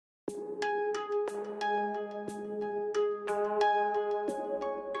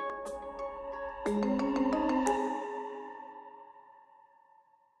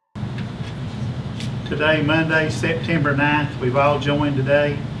today, Monday, September 9th. We've all joined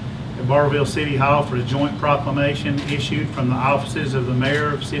today at Barbourville City Hall for a joint proclamation issued from the offices of the Mayor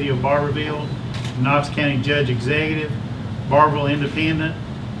of the City of Barbourville, Knox County Judge Executive, Barbourville Independent,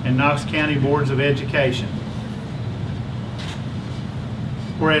 and Knox County Boards of Education.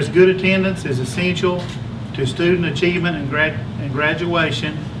 Whereas good attendance is essential to student achievement and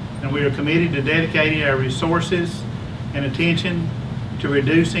graduation, and we are committed to dedicating our resources and attention to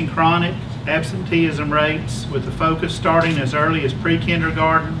reducing chronic absenteeism rates with the focus starting as early as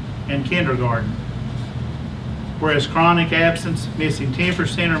pre-kindergarten and kindergarten. Whereas chronic absence, missing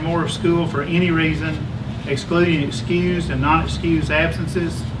 10% or more of school for any reason, excluding excused and non-excused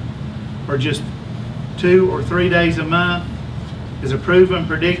absences, or just 2 or 3 days a month, is a proven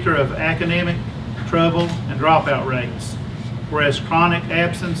predictor of academic trouble and dropout rates. Whereas chronic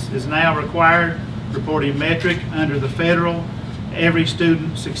absence is now required reporting metric under the federal Every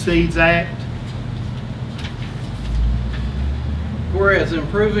Student Succeeds Act. Whereas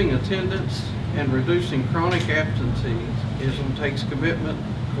improving attendance and reducing chronic absenteeism takes commitment,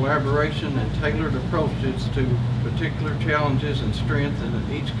 collaboration, and tailored approaches to particular challenges and strengths in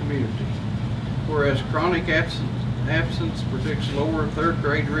each community. Whereas chronic absence predicts lower third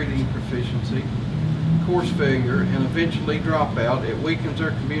grade reading proficiency, course failure, and eventually dropout, it weakens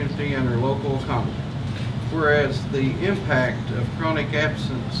our community and our local economy. Whereas the impact of chronic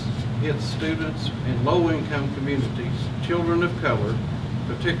absence hits students in low-income communities, children of color,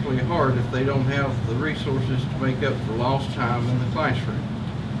 particularly hard if they don't have the resources to make up for lost time in the classroom,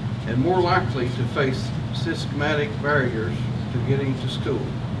 and more likely to face systematic barriers to getting to school,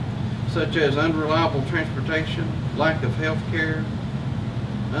 such as unreliable transportation, lack of health care,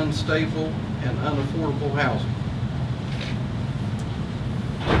 unstable and unaffordable housing.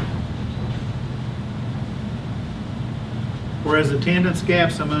 Whereas attendance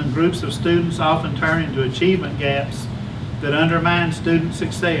gaps among groups of students often turn into achievement gaps that undermine student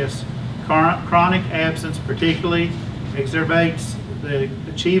success, chronic absence particularly exacerbates the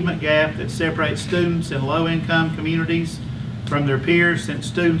achievement gap that separates students in low-income communities from their peers, since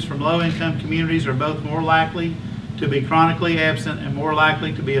students from low-income communities are both more likely to be chronically absent and more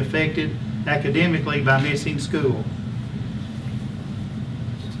likely to be affected academically by missing school.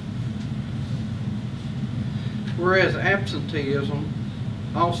 Whereas absenteeism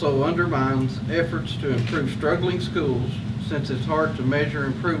also undermines efforts to improve struggling schools, since it's hard to measure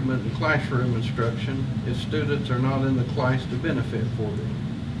improvement in classroom instruction if students are not in the class to benefit for them.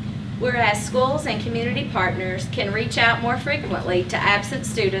 Whereas schools and community partners can reach out more frequently to absent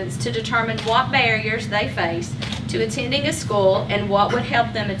students to determine what barriers they face to attending a school and what would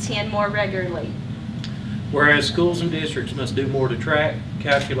help them attend more regularly. Whereas schools and districts must do more to track,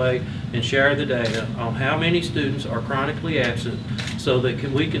 calculate, and share the data on how many students are chronically absent so that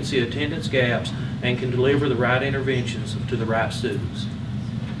we can see attendance gaps and can deliver the right interventions to the right students.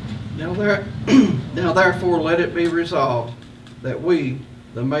 Now therefore let it be resolved that we,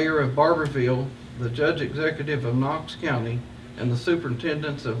 the Mayor of Barbourville, the Judge Executive of Knox County, and the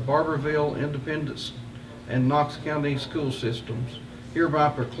Superintendents of Barbourville Independent and Knox County school systems hereby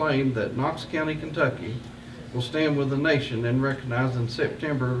proclaim that Knox County, Kentucky will stand with the nation in recognizing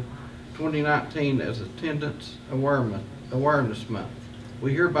September 2019 as Attendance Awareness Month.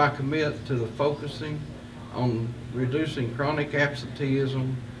 We hereby commit to the focusing on reducing chronic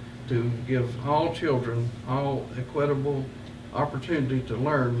absenteeism to give all children all equitable opportunity to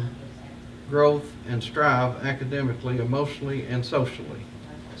learn, growth, and strive academically, emotionally, and socially.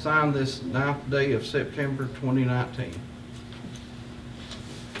 Signed this 9th day of September 2019.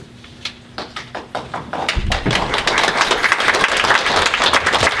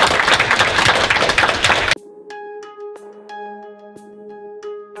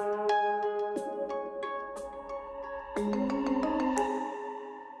 Thank you.